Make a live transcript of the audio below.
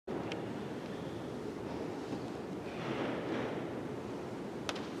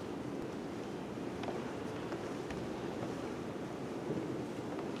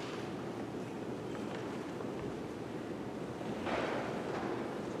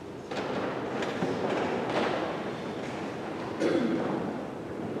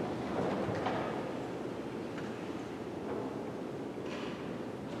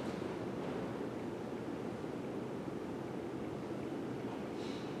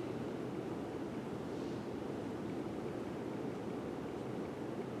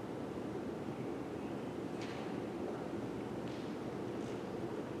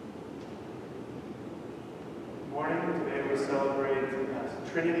celebrate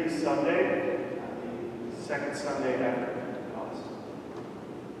Trinity Sunday, the second Sunday after Pentecost.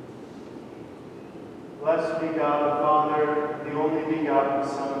 Blessed be God the Father, the only begotten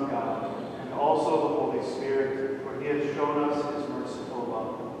Son of God, and also the Holy Spirit, for he has shown us his merciful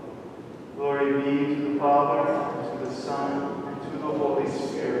love. Glory be to the Father, and to the Son, and to the Holy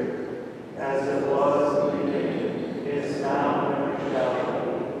Spirit, as it was in the beginning, is now, and ever shall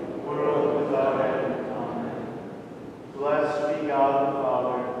be, world without end. Amen. Blessed be God the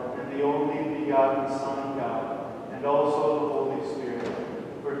Father, and the only begotten Son of God, and also the Holy Spirit,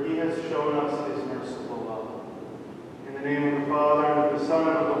 for he has shown us his merciful love. In the name of the Father, and of the Son,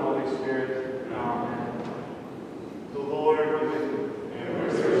 and of the Holy Spirit. Amen. The Lord be with you. And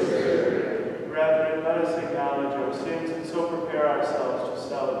with your spirit. Brethren, let us acknowledge our sins and so prepare ourselves to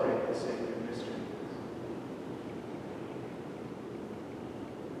celebrate the sacred mysteries.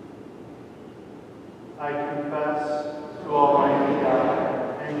 I confess to Almighty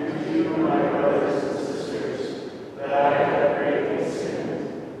God and to you, my brothers and sisters, that I have greatly sinned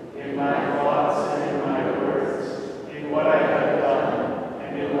in my thoughts and in my words, in what I have done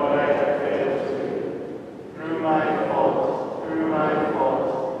and in what I have failed to do. Through my fault, through my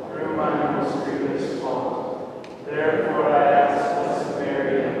most grievous fault. Therefore I ask Blessed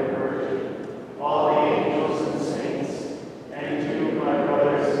Mary, ever Virgin, all the angels and saints, and you, my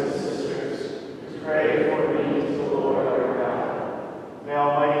brothers and sisters, to pray for me to the Lord our God. May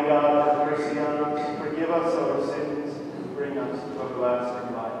Almighty God have mercy on us, forgive us our sins, and bring us to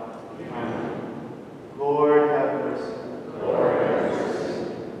everlasting life. Amen. Lord, have mercy. Lord, have mercy.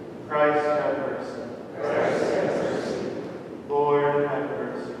 Christ, have mercy. Christ, have mercy. Lord, have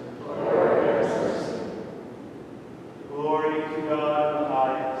mercy. Lord, have mercy. Glory to God in the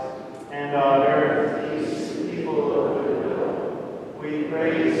highest, and on earth peace to people of good will. We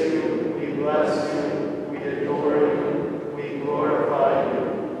praise you, we bless you, we adore you, we glorify you.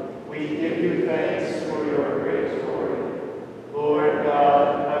 We give you thanks for your great glory. Lord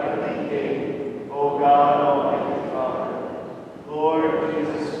God, heavenly King, O God, almighty Father, Lord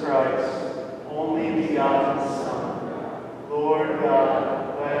Jesus Christ, only begotten Son, Lord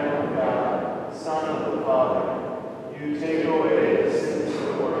God, Lamb of God, Son of the Father, you take away the sins of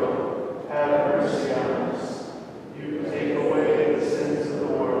the world, have mercy on us. You take away the sins of the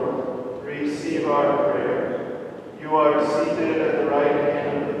world, receive our prayer. You are seated at the right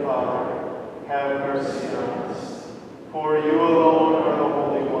hand of the Father, have mercy on us. For you alone are the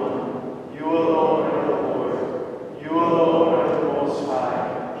Holy One, you alone are the Lord, you alone are the Most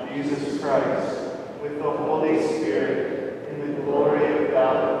High, Jesus Christ, with the Holy Spirit, in the glory of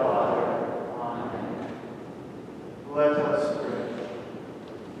God the Father. Amen. Let us pray.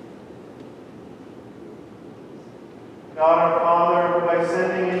 God our Father, by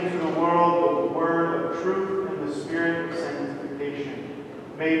sending into the world the word of truth and the spirit of sanctification,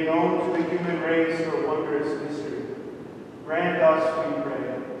 made known to the human race your wondrous mystery, grant us, we pray,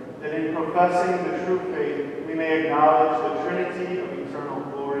 that in professing the true faith we may acknowledge the Trinity of eternal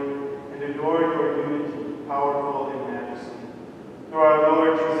glory and adore your unity, powerful in majesty. Through our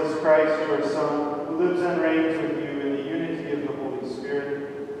Lord Jesus Christ, your Son, who lives and reigns with you in the unity of the Holy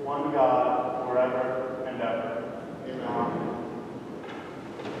Spirit, one God, forever and ever. Amen.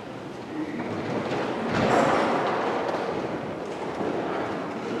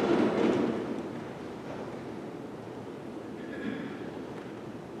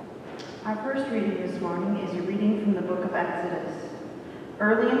 Our first reading this morning is a reading from the book of Exodus.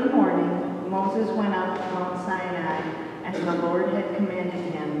 Early in the morning, Moses went up to Mount Sinai, as the Lord had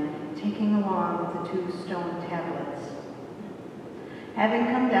commanded him, taking along the 2 stone tablets. Having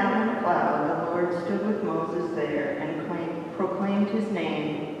come down in a cloud, the Lord stood with Moses there and proclaimed his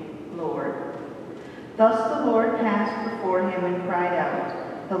name, Lord. Thus the Lord passed before him and cried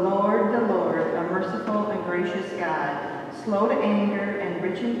out, the Lord, a merciful and gracious God, slow to anger and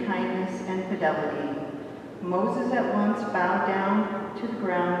rich in kindness and fidelity. Moses at once bowed down to the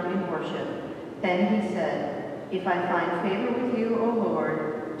ground in worship. Then he said, if I find favor with you, O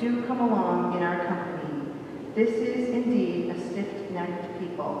Lord, do come along in our company. This is indeed a stiff-necked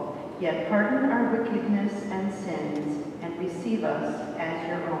people, yet pardon our wickedness and sins, and receive us as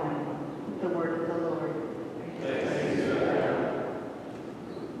your own. The word of the Lord. Thanks be to God.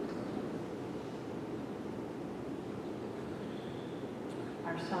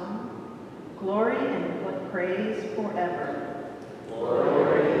 Our song, glory and praise forever.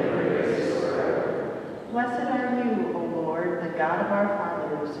 Glory and praise forever. Blessed are you, O Lord, the God of our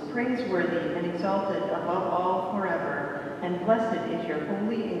fathers, praiseworthy and exalted above all forever, and blessed is your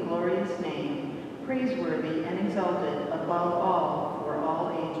holy and glorious name, praiseworthy and exalted above all for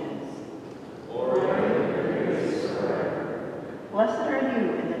all ages. Glory and praise forever. Blessed are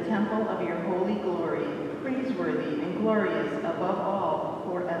you in the temple of your holy glory, praiseworthy and glorious above all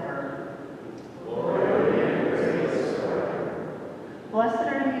forever. Glory and praise forever. Blessed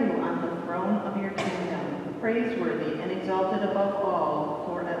are you on the throne of your kingdom, praiseworthy and exalted above all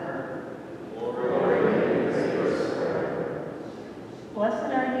forever. Glory and praise forever.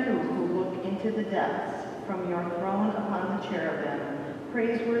 Blessed are you who look into the depths from your throne upon the cherubim,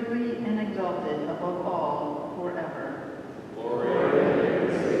 praiseworthy and exalted above all forever. Glory and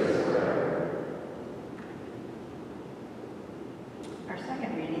praise forever. Our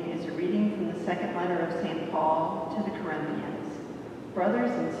second reading is a reading from the second letter of St. Paul to the Corinthians.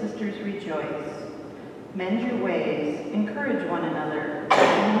 Brothers and sisters, rejoice. Mend your ways, encourage one another,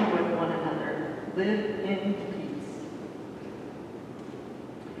 be with one another, live in peace.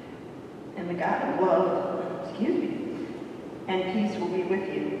 And the God of love, and peace will be with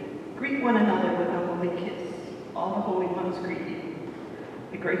you. Greet one another with a holy kiss. All the holy ones greet you.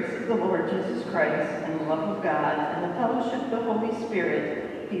 The grace of the Lord Jesus Christ and the love of God and the fellowship of the Holy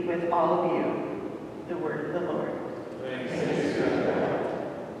Spirit be with all of you. The word of the Lord. Thanks be to God.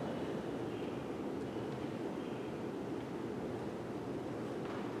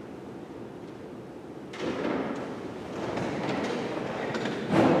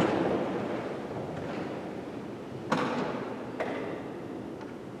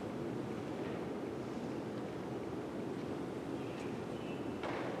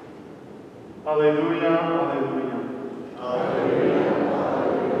 Alleluia, alleluia. Alleluia,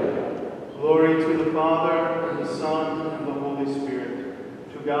 alleluia. Glory to the Father, and the Son, and the Holy Spirit,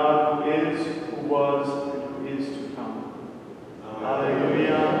 to God who is, who was, and who is to come.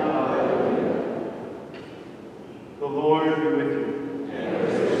 Alleluia, alleluia. The Lord be with you. And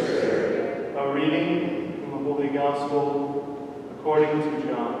with your spirit. A reading from the Holy Gospel according to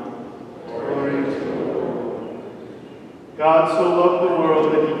John. Glory to the Lord. God so loved the world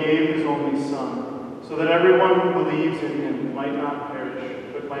that he gave his only Son, so that everyone who believes in him might not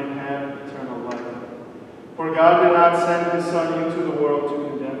perish, but might have eternal life. For God did not send his Son into the world to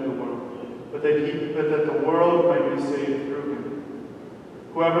condemn the world, but that the world might be saved through him.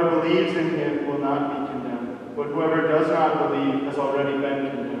 Whoever believes in him will not be condemned, but whoever does not believe has already been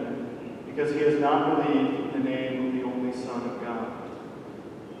condemned, because he has not believed in the name of the only Son of God.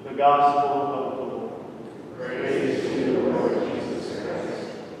 The Gospel of the Lord. Praise to you, Lord Jesus Christ.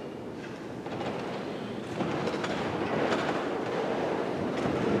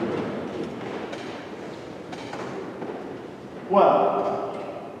 Well,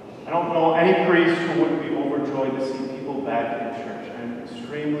 I don't know any priest who wouldn't be overjoyed to see people back in church. I'm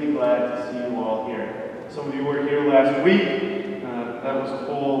extremely glad to see you all here. Some of you were here last week. That was a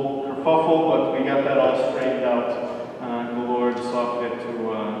whole kerfuffle, but we got that all straightened out. The Lord saw fit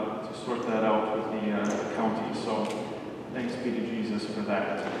to sort that out with the county. So thanks be to Jesus for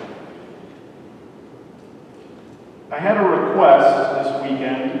that. I had a request this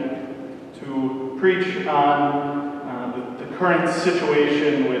weekend to preach on the current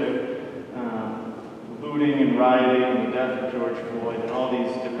situation with looting and rioting and the death of George Floyd and all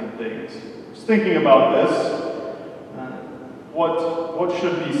these different things. I was thinking about this. What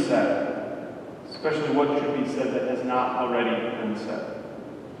should be said? Especially what should be said that has not already been said.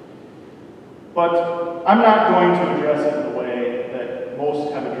 But I'm not going to address it in the way that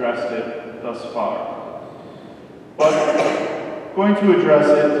most have addressed it thus far. But I'm going to address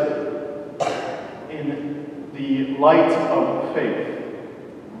it in the light of faith,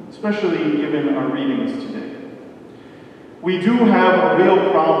 especially given our readings today. We do have a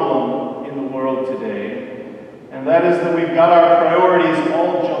real problem in the world today, and that is that we've got our priorities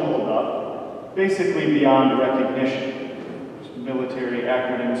all jumbled up, basically beyond recognition. There's military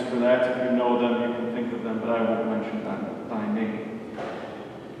acronyms for that. If you know them, you can think of them, but I won't mention them by name.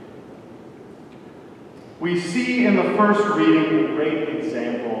 We see in the first reading a great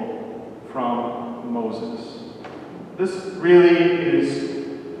example from Moses. This really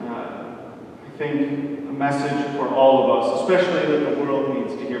is, I think, a message for all of us, especially that the world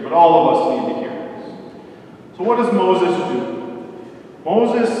needs to hear, but all of us need to hear this. So what does Moses do?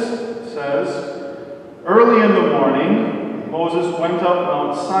 Moses says, early in the morning, Moses went up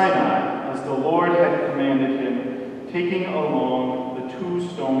Mount Sinai, as the Lord had commanded him, taking along the 2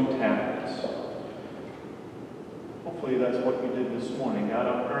 stone tablets. Hopefully that's what you did this morning, got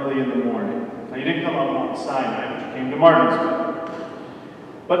up early in the morning. Now you didn't come up Mount Sinai, but you came to Martinsville.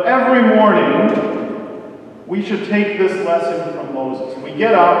 But every morning, we should take this lesson from Moses. We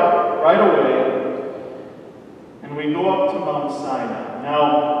get up right away, and we go up to Mount Sinai.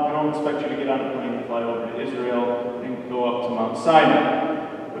 Now, I don't expect you to get on a plane and fly over to Israel and go up to Mount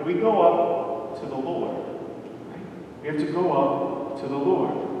Sinai, but we go up to the Lord. Right? We have to go up to the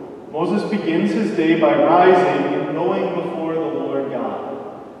Lord. Moses begins his day by rising and going before the Lord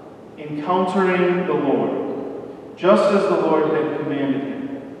God, encountering the Lord, just as the Lord had commanded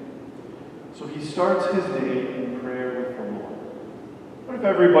him. So he starts his day in prayer with the Lord. What if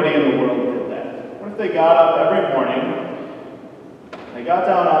everybody in the world did that? What if they got up every morning, they got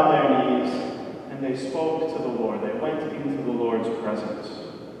down on their knees, and they spoke to the Lord? They went into the Lord's presence.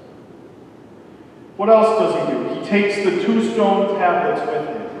 What else does he do? He takes the 2 stone tablets with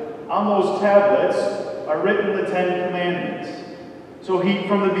him. On those tablets are written the 10 Commandments. So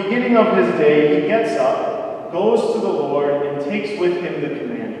from the beginning of his day, he gets up, goes to the Lord, and takes with him the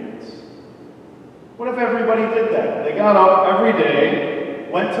commandments. What if everybody did that? They got up every day,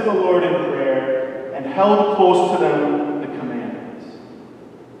 went to the Lord in prayer, and held close to them the commandments.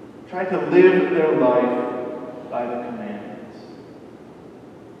 Tried to live their life by the commandments.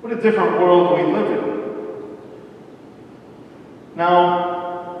 What a different world we live in. Now,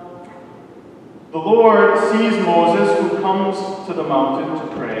 the Lord sees Moses who comes to the mountain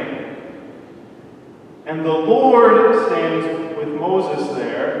to pray, and the Lord stands with Moses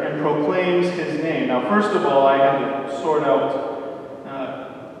there and proclaims his name. Now, first of all, I had to sort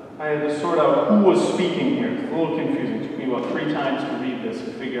out who was speaking here. It's a little confusing. It took me about 3 times to read this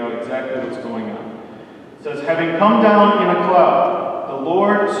and figure out exactly what's going on. It says, having come down in a cloud, the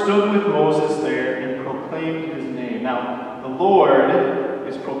Lord stood with Moses there and proclaimed his name. Now, the Lord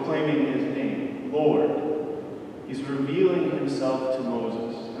is proclaiming his name, Lord. He's revealing himself to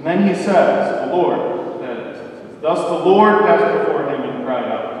Moses. And then he says, the Lord, thus the Lord passed before him and cried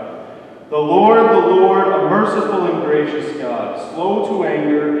out, the Lord, a merciful and gracious God, slow to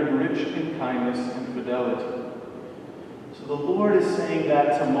anger and rich in kindness and fidelity. So the Lord is saying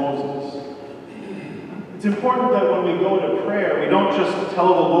that to Moses. It's important that when we go to prayer, we don't just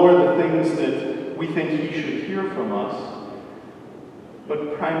tell the Lord the things that we think he should hear from us,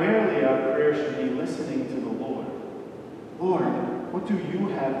 but primarily our prayer should be listening to the Lord. Lord, what do you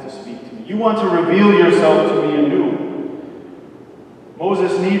have to speak to me? You want to reveal yourself to me anew.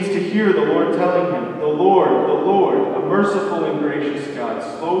 Moses needs to hear the Lord telling him, the Lord, a merciful and gracious God,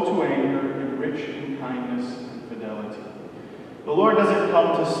 slow to anger and rich in kindness and fidelity. The Lord doesn't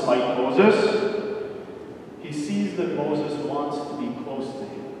come to smite Moses. He sees that Moses wants to be close to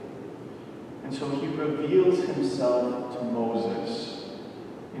him. And so he reveals himself to Moses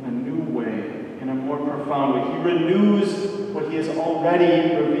in a new way, in a more profound way. He renews what he has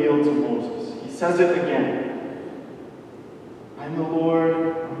already revealed to Moses. He says it again. I'm the Lord,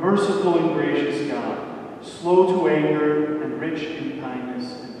 a merciful and gracious God, slow to anger and rich in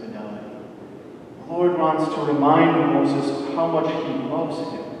kindness and fidelity. The Lord wants to remind Moses of how much he loves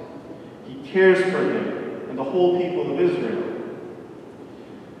him. He cares for him and the whole people of Israel.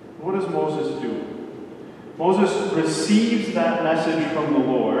 What does Moses do? Moses receives that message from the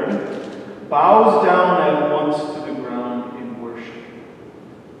Lord, bows down at once to the ground in worship,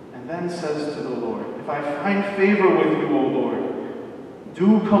 and then says to the Lord, if I find favor with you, O Lord,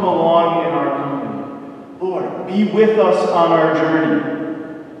 do come along in our company. Lord, be with us on our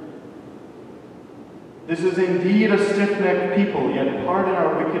journey. This is indeed a stiff-necked people, yet pardon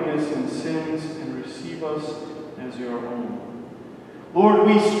our wickedness and sins and receive us as your own. Lord,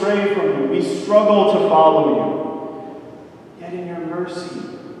 we stray from you. We struggle to follow you. Yet in your mercy,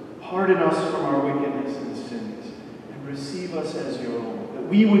 pardon us from our wickedness and sins and receive us as your own, that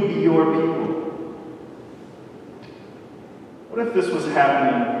we would be your people. What if this was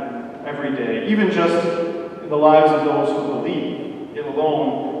happening every day, even just in the lives of those who believe, yet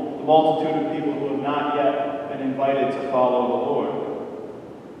alone the multitude of people who have not yet been invited to follow the Lord?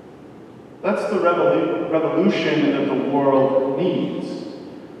 That's the revolution that the world needs.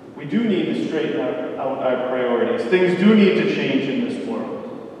 We do need to straighten out our priorities. Things do need to change in this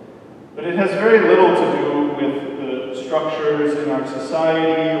world. But it has very little to do with the structures in our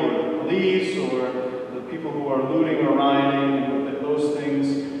society or the police or the people who are looting or rioting and those things.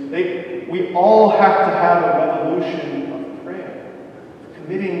 We all have to have a revolution of prayer,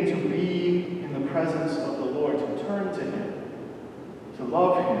 committing to be in the presence of the Lord, to turn to him, to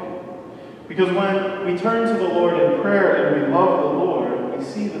love him. Because when we turn to the Lord in prayer and we love the Lord, we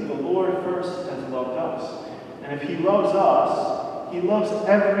see that the Lord first has loved us. And if he loves us, he loves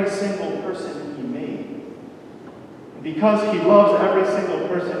every single person he made. And because he loves every single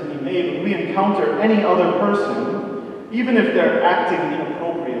person he made, when we encounter any other person, even if they're acting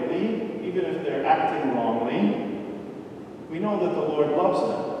inappropriately, even if they're acting wrongly, we know that the Lord loves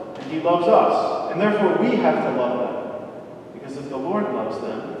them, and he loves us. And therefore we have to love them. Because if the Lord loves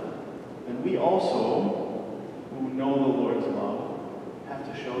them, then we also, who know the Lord's love, have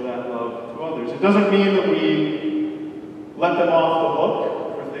to show that love to others. It doesn't mean that we let them off the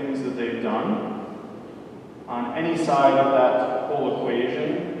hook for things that they've done on any side of that whole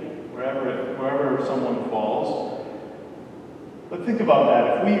equation, wherever someone falls. But think about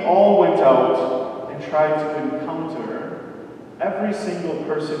that. If we all went out and tried to encounter every single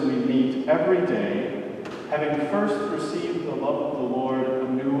person we meet every day, having first received the love of the Lord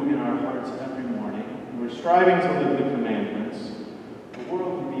anew in our hearts every morning, and we're striving to live the commandments, the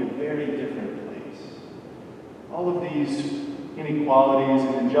world would be a very different place. All of these inequalities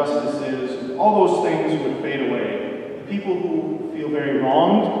and injustices, all those things would fade away. The people who feel very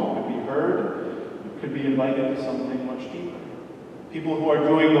wronged could be heard, could be invited to something much deeper. People who are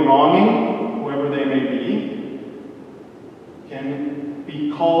doing the wronging, whoever they may be, can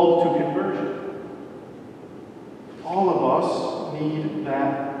be called to conversion. All of us need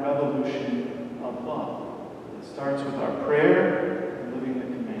that revolution of love. It starts with our prayer and living the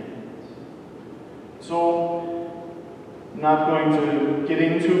commandments. So, I'm not going to get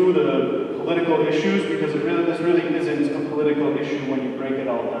into the political issues because this really isn't a political issue when you break it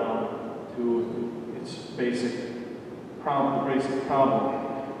all down to its basic problem. The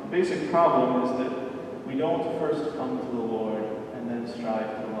basic problem is that we don't first come to the Lord and then strive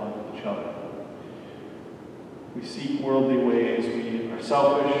to love each other. We seek worldly ways, we are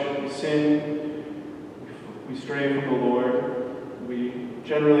selfish, we sin, we stray from the Lord. We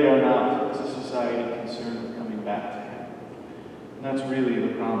generally are not, as a society, concerned with coming back to Him. And that's really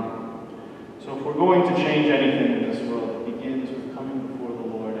the problem. So if we're going to change anything in this world, it begins with coming before the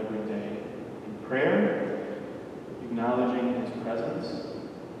Lord every day in prayer, acknowledging His presence,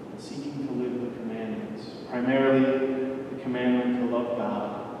 and seeking to live the commandments. Primarily, the commandment to love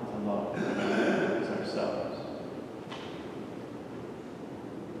God and to love as ourselves.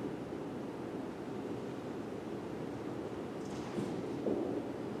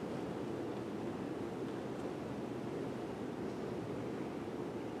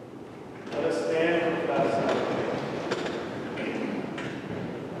 Let us stand and confess our faith.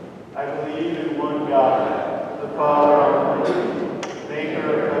 I believe in one God, the Father Almighty, maker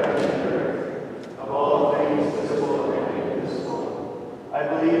of heaven and earth, of all things visible and invisible. I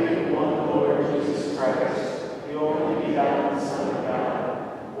believe in one Lord Jesus Christ, the only begotten Son of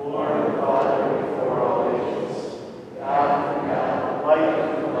God, born of the Father before all ages, God from God, light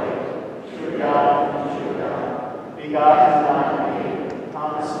from light, true God from true God, begotten, not made,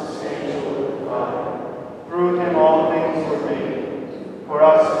 consubstantial with the Father. Through Him all things were made. For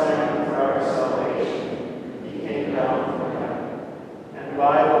us men and for our salvation, He came down from heaven, and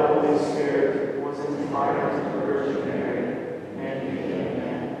by the Holy Spirit was incarnate of the Virgin Mary, and became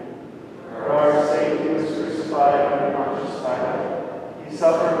man. For our sake He was crucified under Pontius Pilate. He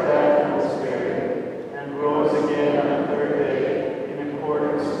suffered death and was buried, and rose again on the third day in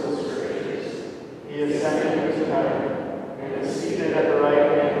accordance with the Scriptures. He ascended into heaven, and is seated at the right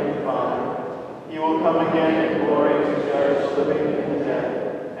hand of the Father. He will come again in glory to judge the living and the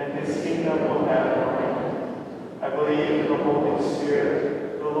dead, and His kingdom will have no end. I believe in the Holy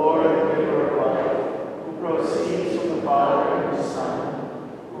Spirit, the Lord and giver of life, who proceeds from the Father and the Son,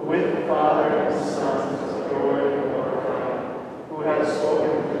 who with the Father and the Son is adored and glorified, who has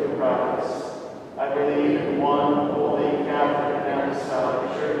spoken through the prophets. I believe in one holy Catholic and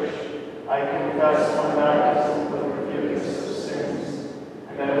Apostolic Church. I confess one baptism for the forgiveness of sins,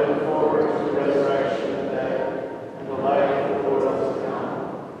 and I look forward to the resurrection of the dead and the life of the world to come.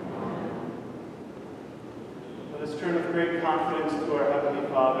 Amen. Let us turn with great confidence to our Heavenly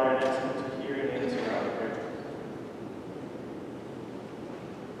Father and ask Him to hear and answer our prayers.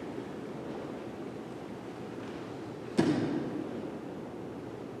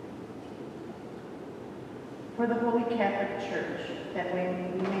 For the Holy Catholic Church, that we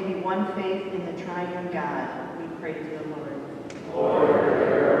may be one faith in the triune God, we pray to the Lord.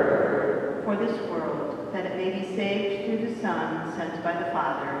 Lord, for this world, that it may be saved through the Son sent by the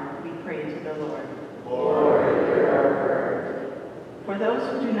Father, we pray to the Lord. Lord, hear our prayer. For those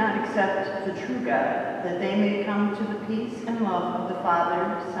who do not accept the true God, that they may come to the peace and love of the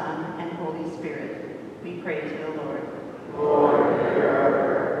Father, Son, and Holy Spirit, we pray to the Lord. Lord, hear our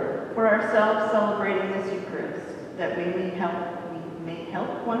prayer. For ourselves celebrating this Eucharist, that we may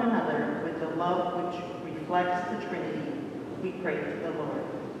help one another with the love which reflects the Trinity, we pray to the Lord.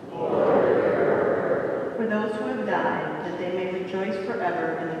 Lord, hear our prayer. For those who have died, that they may rejoice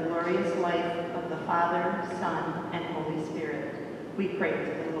forever in the glorious life of the Father, Son, and Holy Spirit, we pray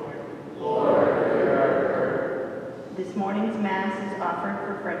to the Lord. Lord, hear our prayer. This morning's Mass is offered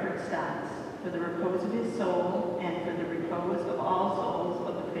for Frederick Stotts, for the repose of his soul and for the repose of all souls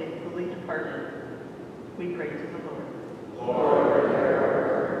of the faithfully departed. We pray to the Lord. Lord, hear our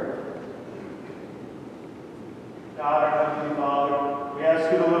prayer. God, our Heavenly Father, we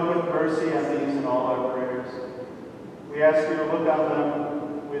ask you to look with mercy on these and all our prayers. We ask you to look on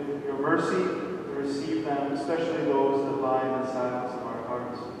them with your mercy, to receive them, especially those that lie in the silence of our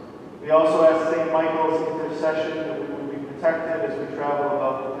hearts. We also ask St. Michael's intercession that we will be protected as we travel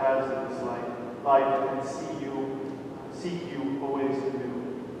about the paths of this life and seek you always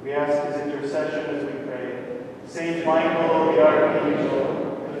anew. We ask his intercession as we pray. Saint Michael, the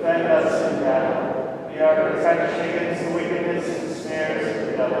Archangel, defend us in battle. Be our protection against the wickedness and snares of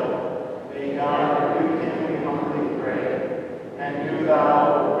the devil. May God rebuke him, we humbly pray. And do thou,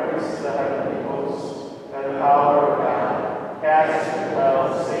 O Prince of the heavenly hosts, by the power of God, cast into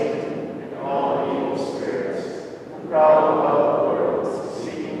hell Satan and all evil spirits, who prowl about the world,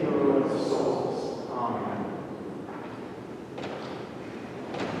 seeking the ruin of souls. Amen.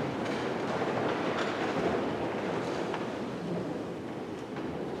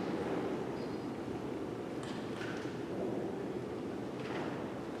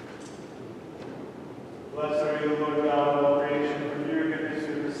 Blessed are you, Lord God of all creation, for through your goodness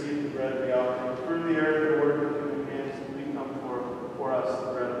we have received the bread of the offering. Through the earth, the work of human hands, and become for us the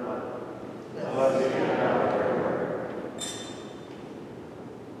bread of life. Blessed be your God forever.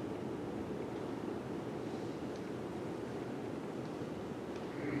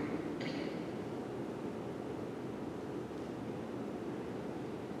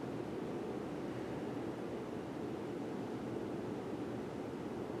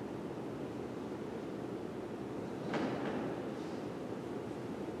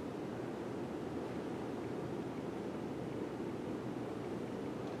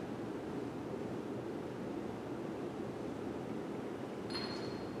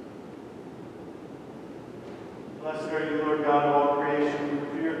 Blessed are you, Lord God of all creation, for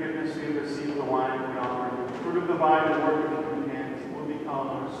through your goodness we have received the wine we offer you. The fruit of the vine and work of human hands will become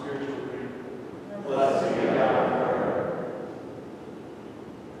our spiritual drink. Blessed be God forever.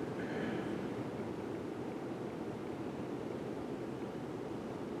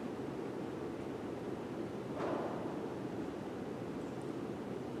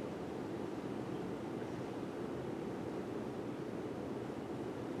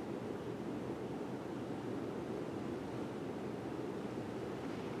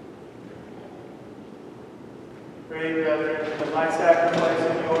 Pray, brethren, that my sacrifice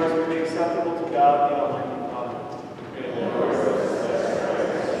and yours may be acceptable to God, the Almighty Father. May the Lord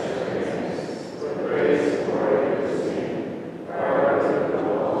for praise and glory of his name, for our good and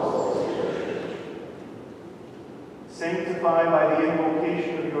all his church. Sanctify by the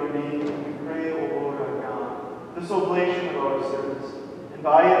invocation of your name, we pray, O Lord our God, this oblation of our service, and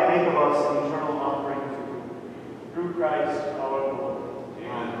by it make of us an eternal offering to you. Through Christ our Lord.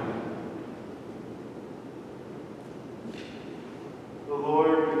 Amen. The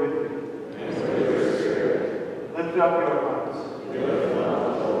Lord be with you. And with your spirit. Lift up your hearts. We lift them up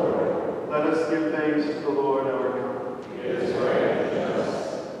to the Lord. Let us give thanks to the Lord our God. It is right and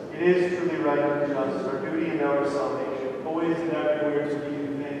just. It is truly right and just, our duty and our salvation, always and everywhere to give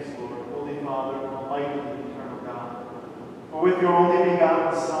you thanks, Lord, Holy Father, Almighty and eternal God. For with your only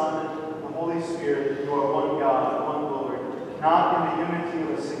begotten Son and the Holy Spirit, you are one God, one Lord, not in the unity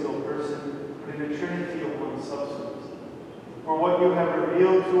of a single person, but in the Trinity of one substance. For what you have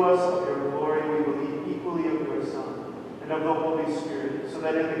revealed to us of your glory, we believe equally of your Son and of the Holy Spirit, so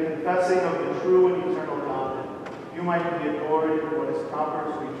that in the confessing of the true and eternal God, you might be adored in what is proper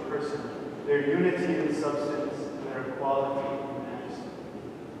to each person, their unity in substance and their equality in majesty.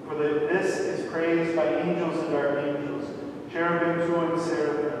 For this is praised by angels and archangels, cherubim too and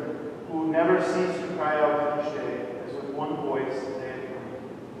seraphim, who never cease to cry out each day, as with one voice they acclaim.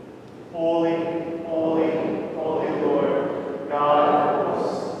 Holy, holy, holy Lord, God of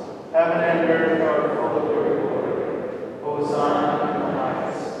hosts, heaven and earth are full of your glory. Hosanna in the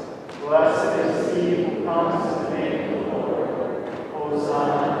highest. Blessed is he who comes in the name of the Lord.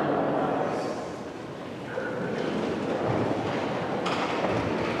 Hosanna in the highest.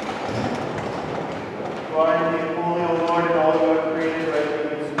 You are indeed holy, O Lord, and all you have created right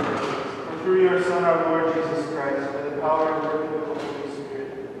beings and persons. For through your Son, our Lord Jesus Christ, by the power and working of the Holy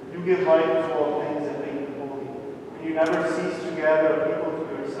Spirit, you give life to all things and make them holy. And you never cease to gather a people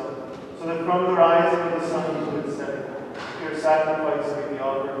to yourself, so that from the rising of the sun to its setting, your sacrifice may be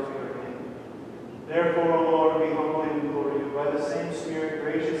offered to your name. Therefore, O Lord, we humbly implore you, by the same Spirit,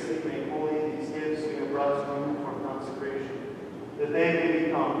 graciously make holy these gifts we have brought to you for consecration, that they may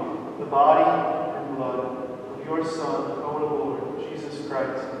become the body and blood of your Son, our Lord, Jesus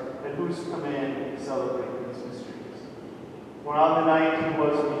Christ, at whose command we celebrate these mysteries. For on the night he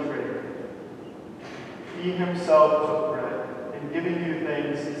was betrayed, he himself took bread, and giving you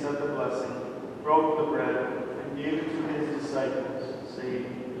thanks, he said the blessing, broke the bread, and gave it to his disciples, saying,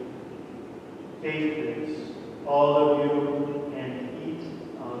 "Take this, all of you, and eat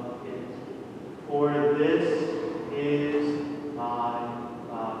of it, for this is my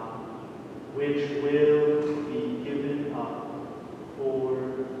body, which will be given up for you."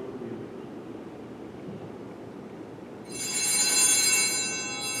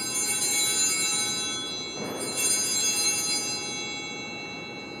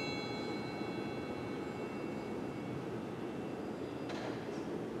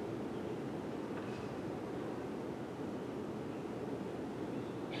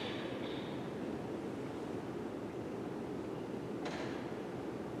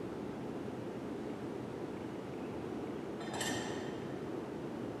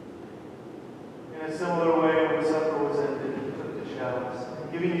 In a similar way, when supper was ended, he took the chalice,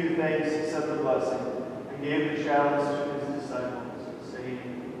 and giving you thanks, he said the blessing, and gave the chalice to his disciples,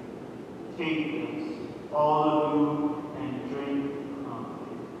 saying, "Take this, all of you, and drink from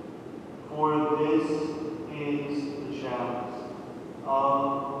it, for this is the chalice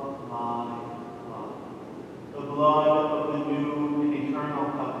of my blood, the blood of the new and eternal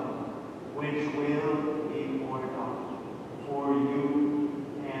covenant, which will be poured out for you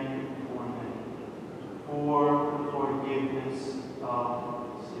and for many, for the forgiveness of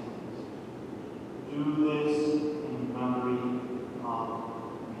sins. Do this in memory of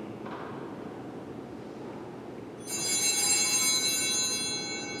me."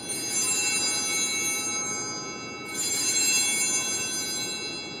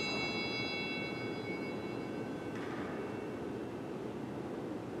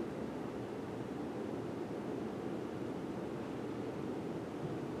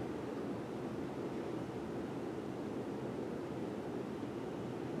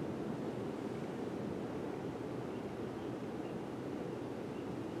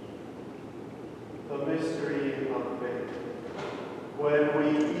 The mystery of faith. When we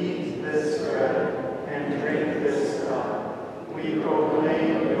eat this bread and drink this cup, we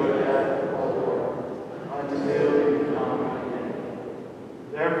proclaim your death, O Lord, until you come again.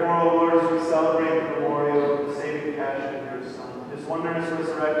 Therefore, O Lord, as we celebrate the memorial of the saving passion of your Son, his wondrous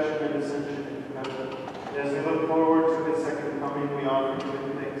resurrection and ascension into heaven, and as we look forward to his second coming, we offer you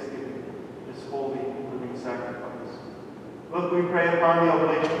in thanksgiving this holy and living sacrifice. Look, we pray upon the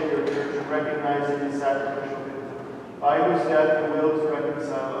oblation of your church and recognizing his sacrificial victim, by whose death you will to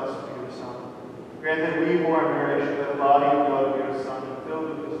reconcile us to your Son. Grant that we who are married should have the body and blood of your Son, and filled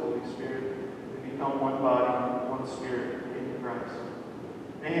with his Holy Spirit, we become one body, one spirit in Christ.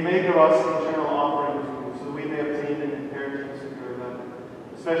 May he make of us an eternal offering to you, so that we may obtain an inheritance in your heaven,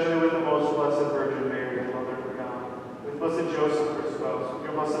 especially with the most blessed Virgin Mary, the Mother of God, with blessed Joseph, her spouse, with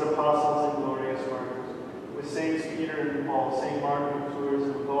your blessed apostles and glorious martyrs, with Saints Peter and Paul, Saint Martin and Tours,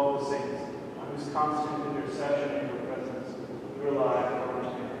 and with all the saints, on whose constant intercession in your presence we rely for our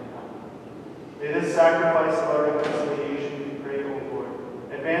come. May this sacrifice of our reconciliation, we pray, O Lord,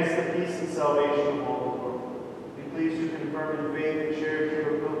 advance the peace and salvation of all the world. Be pleased to confirm in faith and charity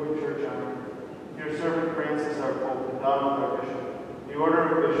your pilgrim church on earth. Your servant Francis, our Pope, and Donald, our Bishop, the order of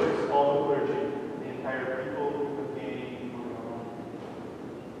bishops, all the clergy, and the entire people of gaining Rome.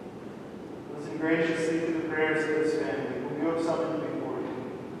 Listen graciously to the prayers of this family, whom you have summoned before you.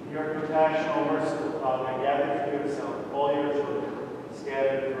 In your compassion, O merciful Father, gather to yourself all your children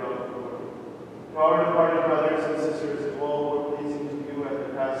scattered throughout the world. To our departed brothers and sisters, and all who are pleasing to you at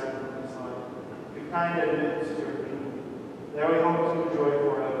the passing from this life, be kind admittance to your kingdom. There we hope to enjoy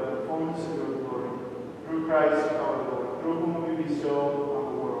forever the fullness of your glory, through Christ our Lord, through whom you bestow on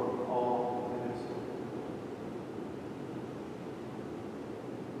the world all that is good.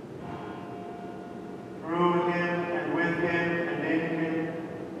 Through him, and with him, and in him,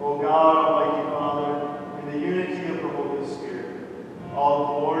 O God, Almighty Father, in the unity of the Holy Spirit, all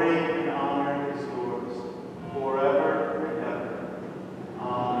glory and honor is yours, forever and ever.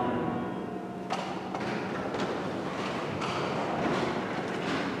 Amen.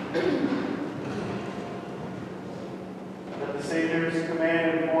 At the Savior's command,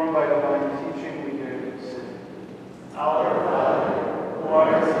 informed by divine teaching, we dare to say, Our Father, who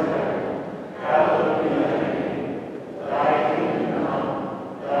art in heaven, hallowed be thy name. Thy kingdom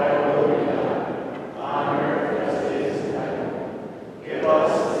come, thy will be done, on earth as it is in heaven. Give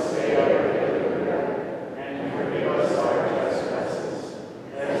us this day our daily bread, and forgive us our trespasses,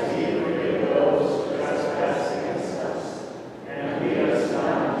 as we forgive those who trespass against us. And lead us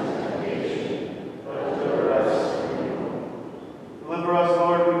not into temptation, but deliver us from evil. Deliver us,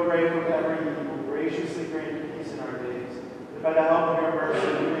 Lord, we pray, from every evil. Graciously grant peace in our days, that by the help of your mercy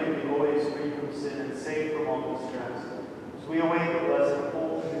we may be always free from sin and safe from all distress. As we await the blessed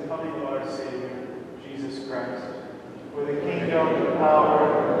hope and the coming of our Savior, Jesus Jesus Christ. For the kingdom, the power,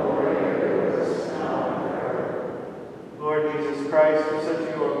 and the glory are yours, now and forever. Lord Jesus Christ, who said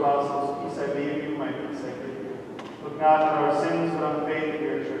to your apostles, "Peace I leave you, my peace I give you," look not on our sins, but on the faith of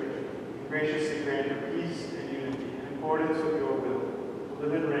your church, and graciously grant her peace and unity in accordance with your will, to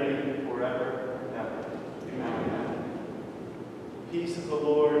live and reign forever and ever. Amen. Peace of the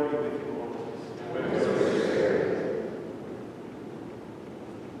Lord be with you always. And with your spirit.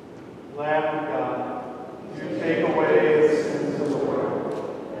 Lamb of God, you take away the sins of the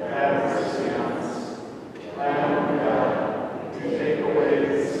world. Have mercy on us. Lamb of God, you take away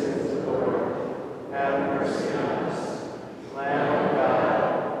the sins of the world. Have mercy on us. Lamb of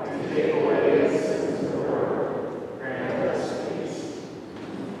God, you take away the sins of the world. Grant us peace.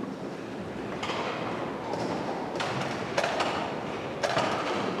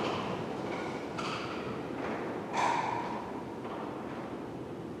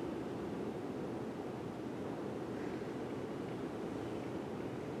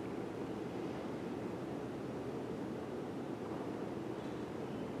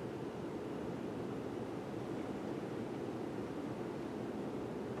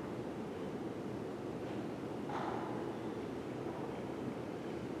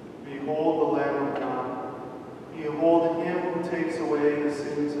 Behold the Lamb of God. Behold him who takes away the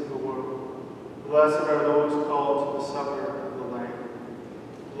sins of the world. Blessed are those called to the supper of the Lamb.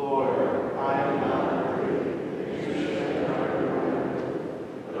 Lord, I am not worthy that you should enter my room,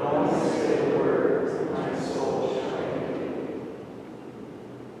 but only say the word, and my soul shall be healed.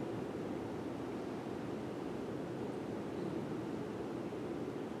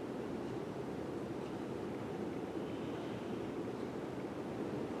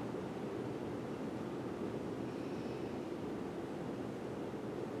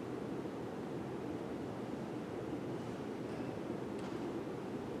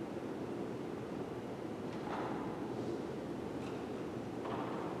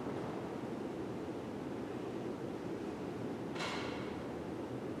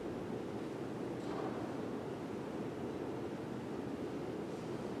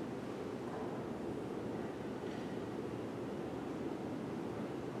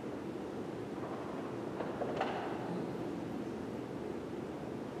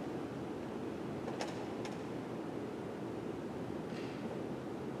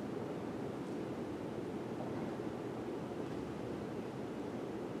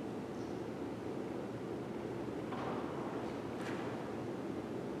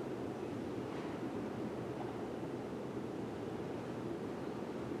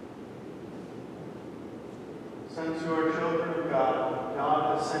 Since you are children of God,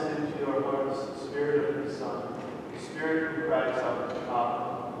 God has sent into your hearts the Spirit of His Son, the Spirit who cries out,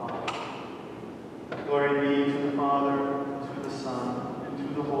 Abba, Father. Glory be to the Father, and to the Son, and to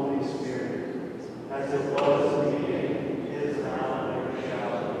the Holy Spirit, as it was in the beginning, is now, and ever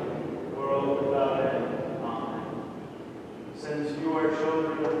shall be, world without end. Amen. Since you are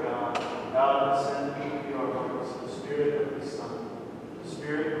children of God, God has sent into your hearts the Spirit of His Son, the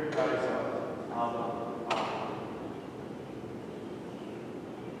Spirit who cries out, Abba, Father.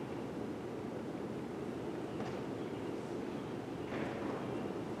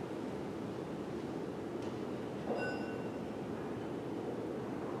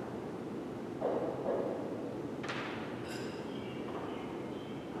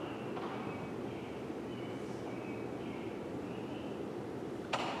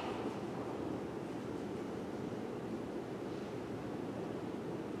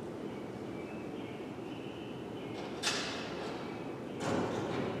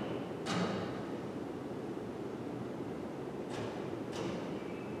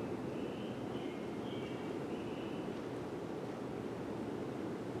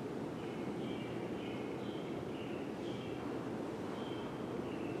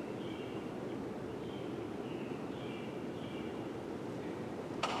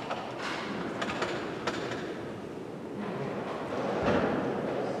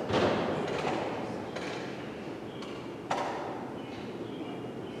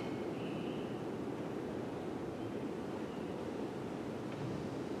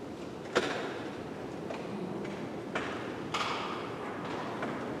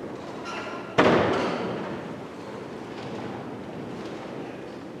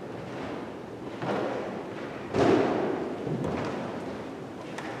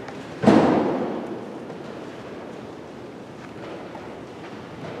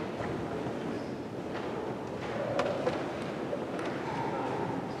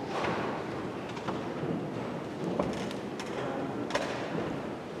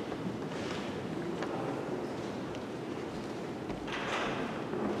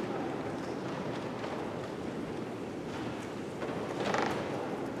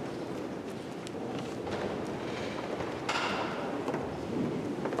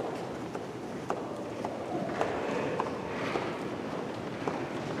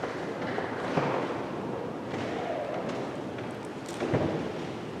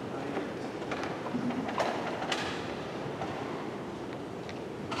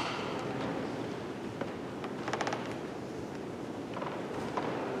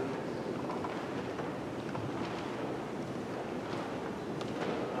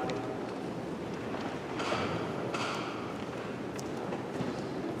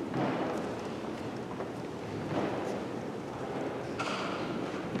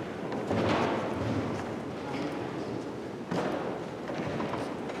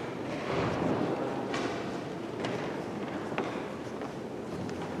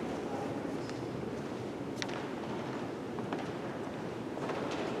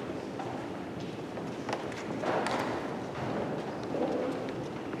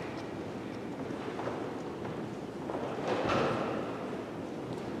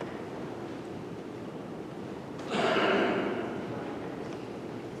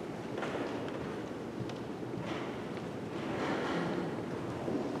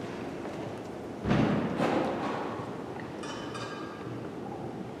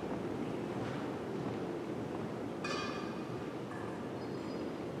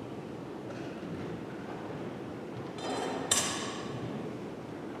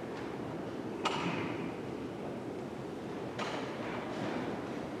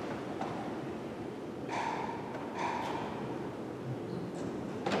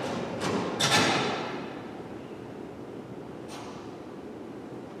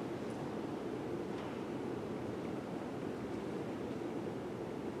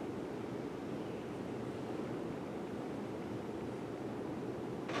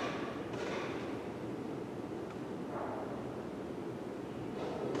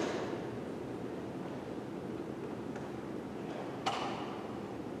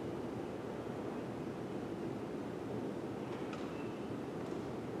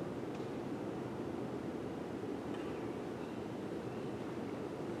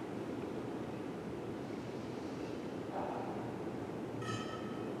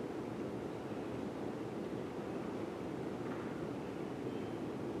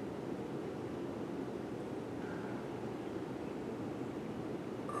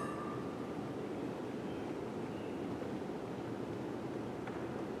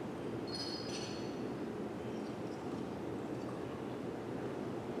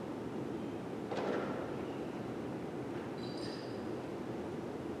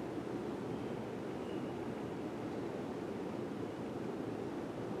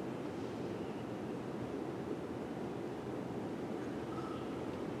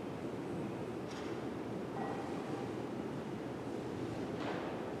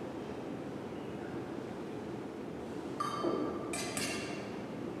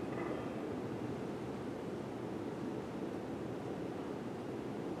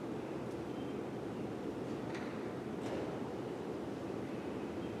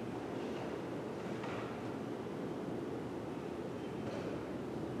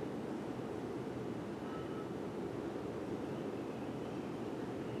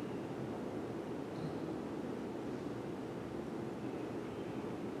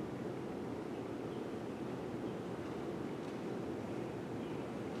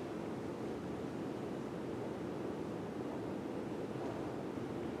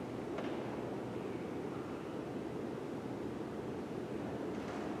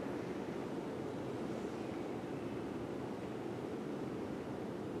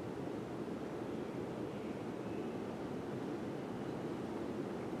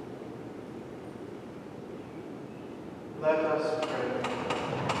 Let us pray.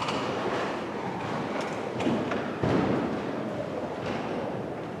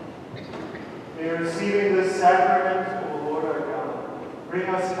 May receiving this sacrament, O Lord our God, bring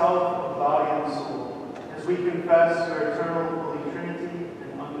us health of body and soul, as we confess your eternal Holy Trinity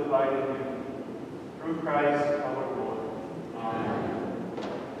and undivided unity. Through Christ our Lord. Amen.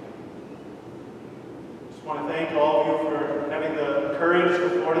 Just want to thank all of you for having the courage,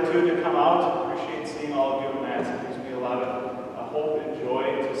 the fortitude to come out. Appreciate seeing all of you in Mass. It gives me a lot of hope and joy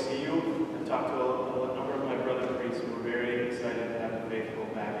to see you and talk to a number of my brother priests who are very excited to have the faithful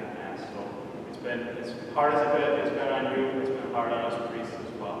back in Mass. So as hard as it's been on you, it's been hard on us priests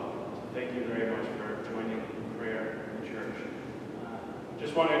as well. So thank you very much for joining in prayer in the church.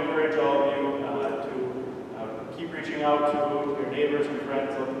 Just want to encourage all of you to keep reaching out to your neighbors and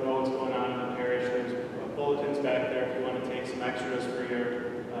friends, let them know what's going on in the parish. There's bulletins back there if you want to take some extras for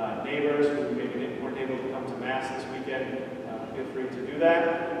your neighbors who maybe weren't able to come to Mass this weekend. Feel free to do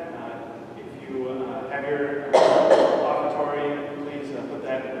that. If you have your offertory, please put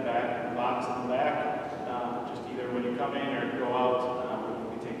that in the back, box in the back. Just either when you come in or go out,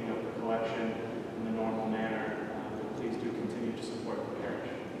 we'll be taking up the collection in the normal manner. Please do continue to support the parish.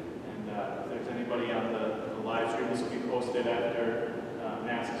 And if there's anybody on the live stream, this will be posted after